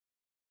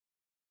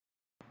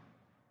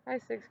Hi,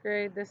 sixth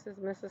grade. This is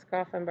Mrs.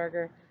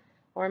 Kaffenbarger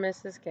or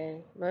Mrs. K.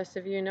 Most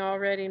of you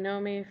already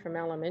know me from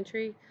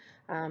elementary.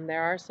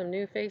 There are some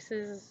new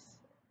faces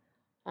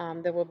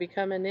that will be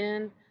coming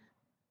in.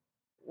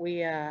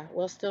 We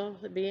will still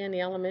be in the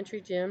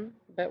elementary gym,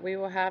 but we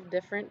will have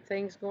different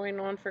things going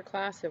on for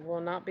class. It will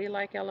not be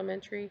like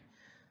elementary.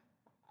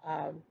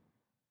 Um,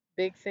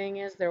 Big thing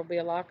is there will be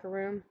a locker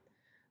room.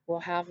 We'll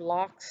have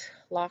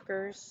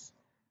lockers.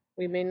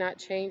 We may not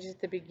change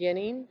at the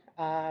beginning,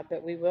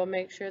 but we will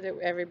make sure that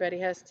everybody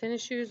has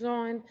tennis shoes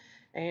on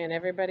and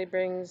everybody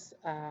brings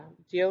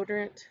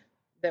deodorant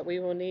that we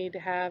will need to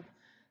have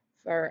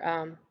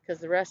for because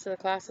the rest of the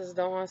classes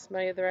don't want to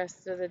smell you the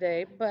rest of the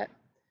day. But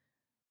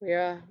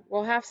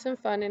we'll have some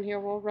fun in here.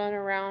 We'll run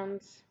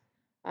around,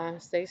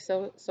 stay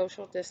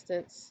social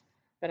distance.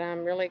 But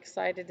I'm really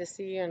excited to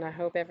see you, and I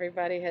hope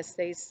everybody has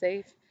stayed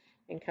safe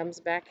and comes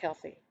back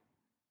healthy.